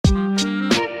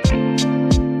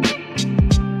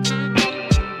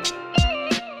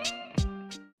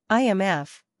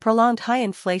IMF, prolonged high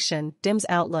inflation dims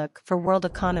outlook for world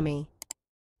economy.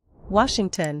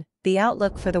 Washington, the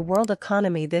outlook for the world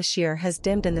economy this year has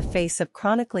dimmed in the face of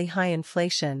chronically high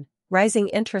inflation, rising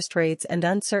interest rates and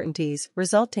uncertainties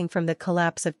resulting from the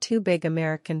collapse of two big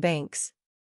American banks.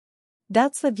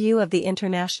 That's the view of the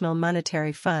International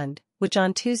Monetary Fund, which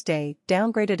on Tuesday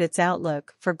downgraded its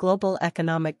outlook for global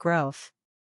economic growth.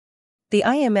 The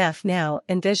IMF now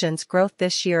envisions growth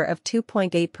this year of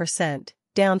 2.8%,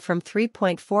 down from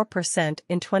 3.4%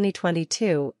 in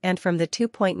 2022 and from the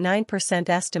 2.9%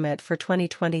 estimate for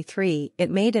 2023 it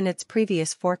made in its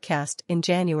previous forecast in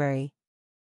January.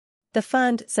 The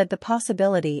fund said the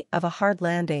possibility of a hard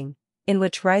landing, in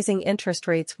which rising interest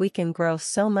rates weaken growth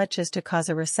so much as to cause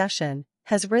a recession,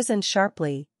 has risen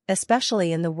sharply,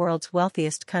 especially in the world's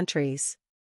wealthiest countries.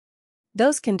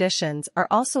 Those conditions are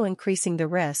also increasing the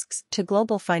risks to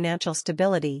global financial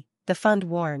stability, the fund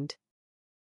warned.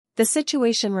 The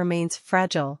situation remains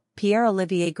fragile,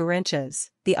 Pierre-Olivier Gourinchas,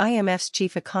 the IMF's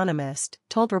chief economist,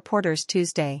 told reporters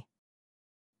Tuesday.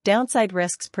 Downside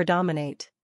risks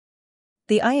predominate.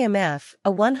 The IMF,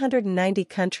 a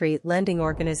 190-country lending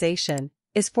organization,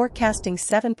 is forecasting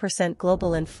 7%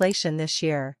 global inflation this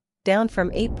year, down from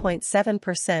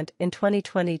 8.7% in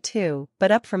 2022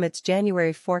 but up from its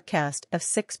January forecast of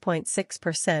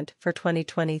 6.6% for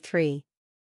 2023.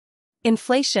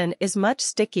 Inflation is much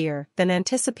stickier than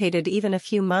anticipated even a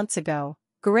few months ago,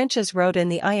 Gourinchas wrote in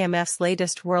the IMF's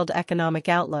latest World Economic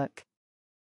Outlook.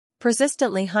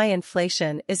 Persistently high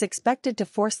inflation is expected to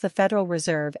force the Federal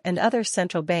Reserve and other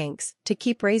central banks to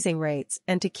keep raising rates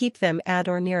and to keep them at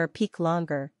or near a peak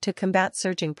longer to combat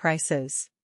surging prices.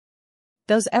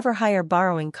 Those ever higher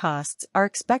borrowing costs are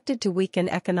expected to weaken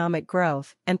economic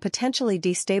growth and potentially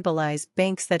destabilize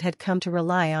banks that had come to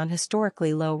rely on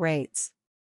historically low rates.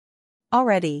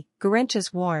 Already,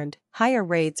 Gourinchas warned, higher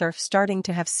rates are starting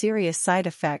to have serious side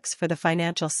effects for the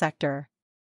financial sector.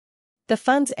 The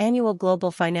fund's annual Global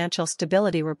Financial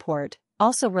Stability Report,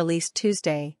 also released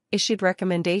Tuesday, issued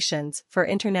recommendations for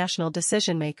international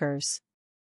decision-makers.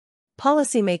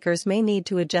 Policymakers may need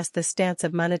to adjust the stance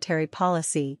of monetary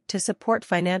policy to support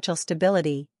financial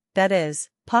stability, that is,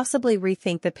 possibly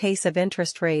rethink the pace of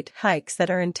interest rate hikes that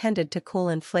are intended to cool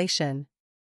inflation.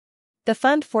 The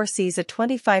fund foresees a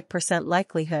 25%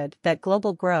 likelihood that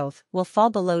global growth will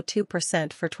fall below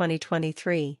 2% for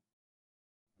 2023.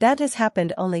 That has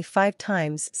happened only 5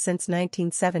 times since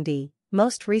 1970,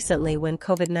 most recently when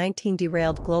COVID-19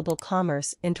 derailed global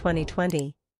commerce in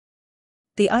 2020.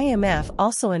 The IMF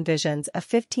also envisions a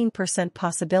 15%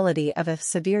 possibility of a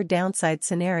severe downside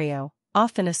scenario,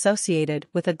 often associated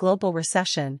with a global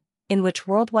recession, in which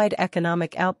worldwide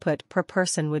economic output per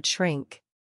person would shrink.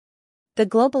 The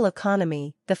global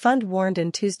economy, the fund warned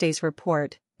in Tuesday's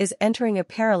report, is entering a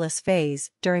perilous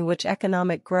phase during which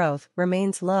economic growth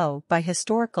remains low by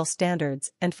historical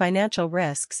standards and financial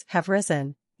risks have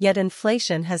risen, yet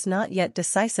inflation has not yet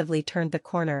decisively turned the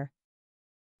corner.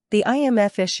 The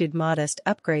IMF issued modest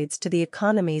upgrades to the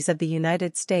economies of the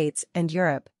United States and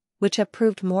Europe, which have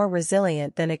proved more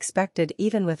resilient than expected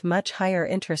even with much higher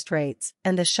interest rates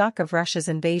and the shock of Russia's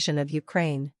invasion of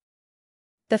Ukraine.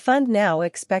 The fund now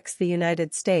expects the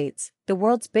United States, the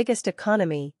world's biggest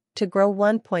economy, to grow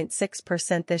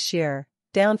 1.6% this year,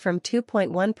 down from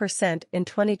 2.1% in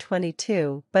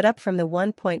 2022 but up from the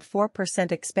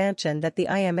 1.4% expansion that the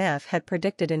IMF had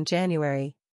predicted in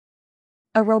January.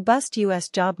 A robust U.S.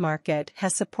 job market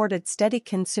has supported steady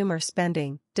consumer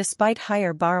spending, despite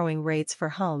higher borrowing rates for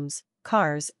homes,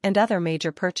 cars, and other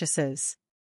major purchases.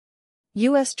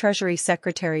 U.S. Treasury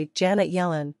Secretary Janet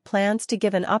Yellen plans to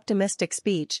give an optimistic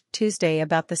speech Tuesday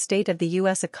about the state of the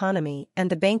U.S. economy and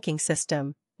the banking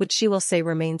system, which she will say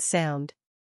remains sound.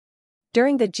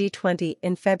 During the G20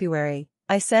 in February,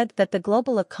 I said that the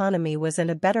global economy was in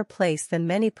a better place than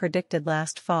many predicted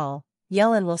last fall,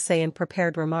 Yellen will say in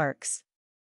prepared remarks.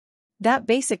 That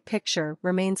basic picture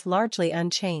remains largely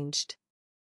unchanged.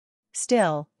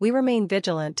 Still, we remain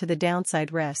vigilant to the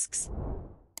downside risks.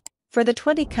 For the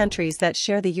 20 countries that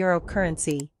share the euro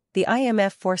currency, the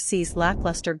IMF foresees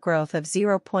lackluster growth of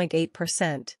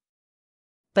 0.8%.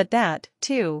 But that,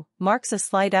 too, marks a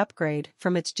slight upgrade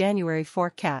from its January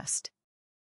forecast.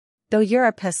 Though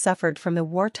Europe has suffered from the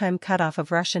wartime cutoff of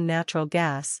Russian natural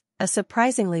gas, a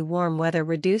surprisingly warm weather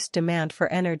reduced demand for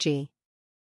energy.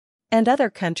 And other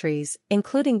countries,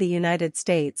 including the United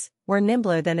States, were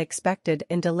nimbler than expected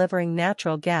in delivering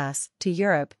natural gas to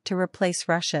Europe to replace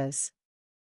Russia's.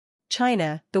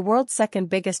 China, the world's second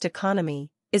biggest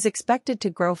economy, is expected to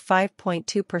grow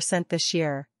 5.2% this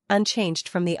year, unchanged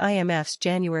from the IMF's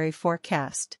January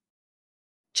forecast.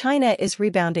 China is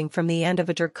rebounding from the end of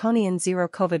a draconian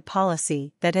zero-COVID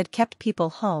policy that had kept people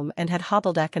home and had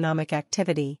hobbled economic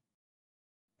activity.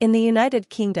 In the United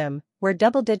Kingdom, where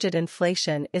double-digit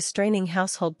inflation is straining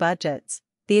household budgets,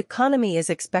 the economy is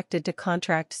expected to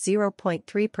contract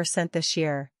 0.3% this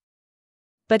year.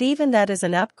 But even that is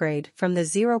an upgrade from the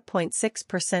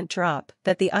 0.6% drop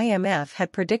that the IMF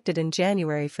had predicted in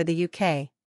January for the UK.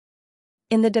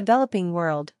 In the developing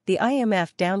world, the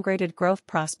IMF downgraded growth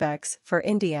prospects for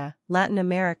India, Latin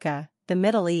America, the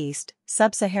Middle East,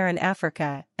 Sub-Saharan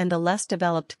Africa, and the less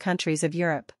developed countries of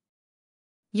Europe.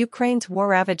 Ukraine's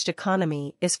war-ravaged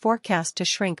economy is forecast to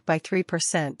shrink by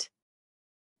 3%.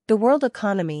 The world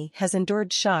economy has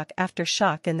endured shock after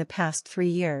shock in the past 3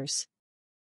 years.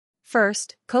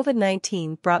 First,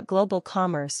 COVID-19 brought global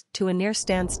commerce to a near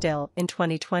standstill in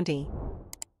 2020.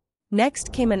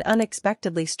 Next came an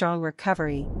unexpectedly strong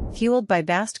recovery, fueled by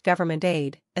vast government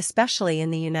aid, especially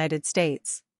in the United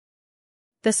States.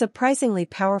 The surprisingly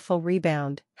powerful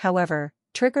rebound, however,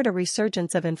 triggered a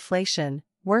resurgence of inflation,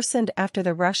 worsened after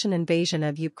the Russian invasion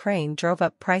of Ukraine drove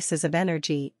up prices of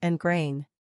energy and grain.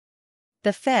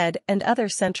 The Fed and other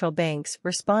central banks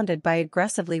responded by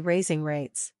aggressively raising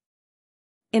rates.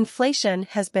 Inflation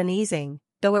has been easing,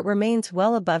 though it remains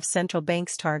well above central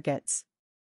banks' targets.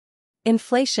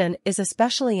 Inflation is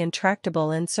especially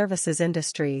intractable in services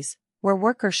industries, where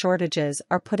worker shortages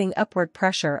are putting upward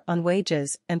pressure on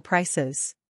wages and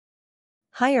prices.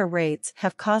 Higher rates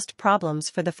have caused problems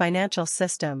for the financial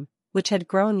system, which had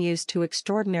grown used to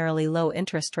extraordinarily low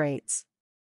interest rates.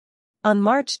 On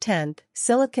March 10,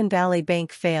 Silicon Valley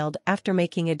Bank failed after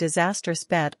making a disastrous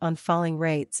bet on falling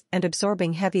rates and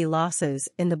absorbing heavy losses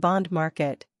in the bond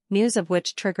market, news of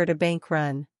which triggered a bank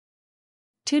run.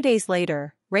 2 days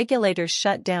later, regulators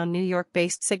shut down New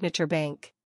York-based Signature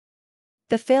Bank.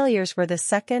 The failures were the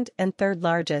second and third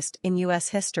largest in U.S.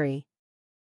 history.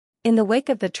 In the wake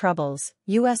of the troubles,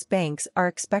 U.S. banks are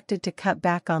expected to cut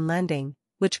back on lending,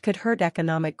 which could hurt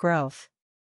economic growth.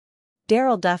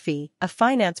 Darrell Duffy, a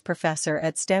finance professor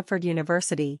at Stanford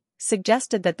University,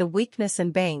 suggested that the weakness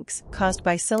in banks caused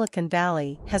by Silicon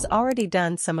Valley has already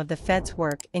done some of the Fed's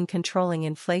work in controlling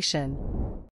inflation.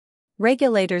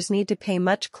 Regulators need to pay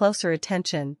much closer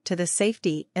attention to the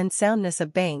safety and soundness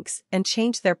of banks and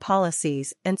change their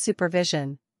policies and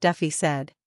supervision, Duffy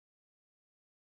said.